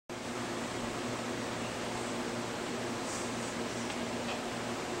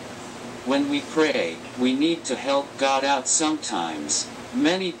When we pray, we need to help God out sometimes.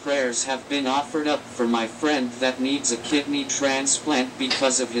 Many prayers have been offered up for my friend that needs a kidney transplant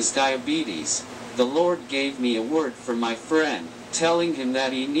because of his diabetes. The Lord gave me a word for my friend, telling him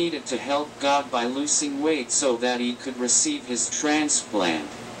that he needed to help God by losing weight so that he could receive his transplant.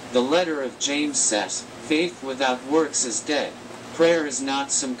 The letter of James says, "Faith without works is dead." Prayer is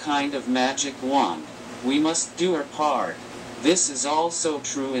not some kind of magic wand. We must do our part. This is also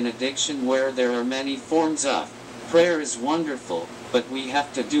true in addiction, where there are many forms of. Prayer is wonderful, but we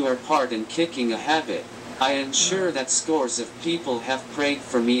have to do our part in kicking a habit. I am sure that scores of people have prayed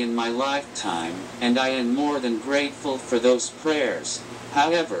for me in my lifetime, and I am more than grateful for those prayers.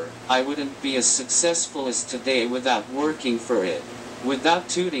 However, I wouldn't be as successful as today without working for it. Without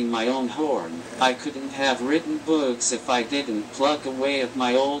tooting my own horn, I couldn't have written books if I didn't plug away at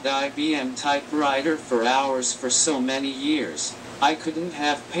my old IBM typewriter for hours for so many years. I couldn't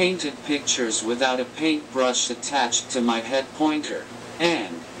have painted pictures without a paintbrush attached to my head pointer.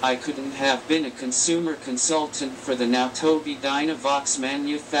 And I couldn't have been a consumer consultant for the now Tobii Dynavox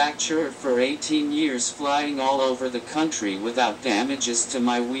manufacturer for 18 years, flying all over the country without damages to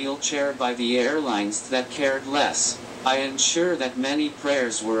my wheelchair by the airlines that cared less. I am sure that many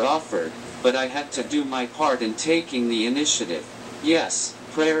prayers were offered, but I had to do my part in taking the initiative. Yes,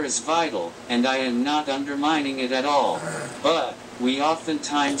 prayer is vital, and I am not undermining it at all. But we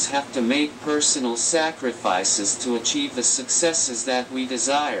oftentimes have to make personal sacrifices to achieve the successes that we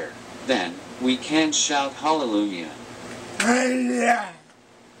desire. Then, we can shout hallelujah.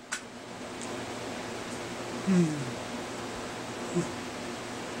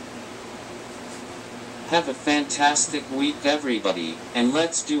 Have a fantastic week, everybody, and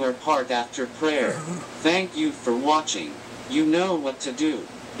let's do our part after prayer. Thank you for watching. You know what to do.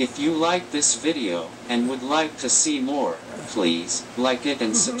 If you like this video, and would like to see more, please like it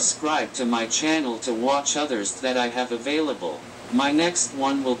and subscribe to my channel to watch others that I have available. My next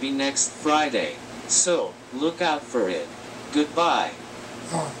one will be next Friday, so look out for it. Goodbye.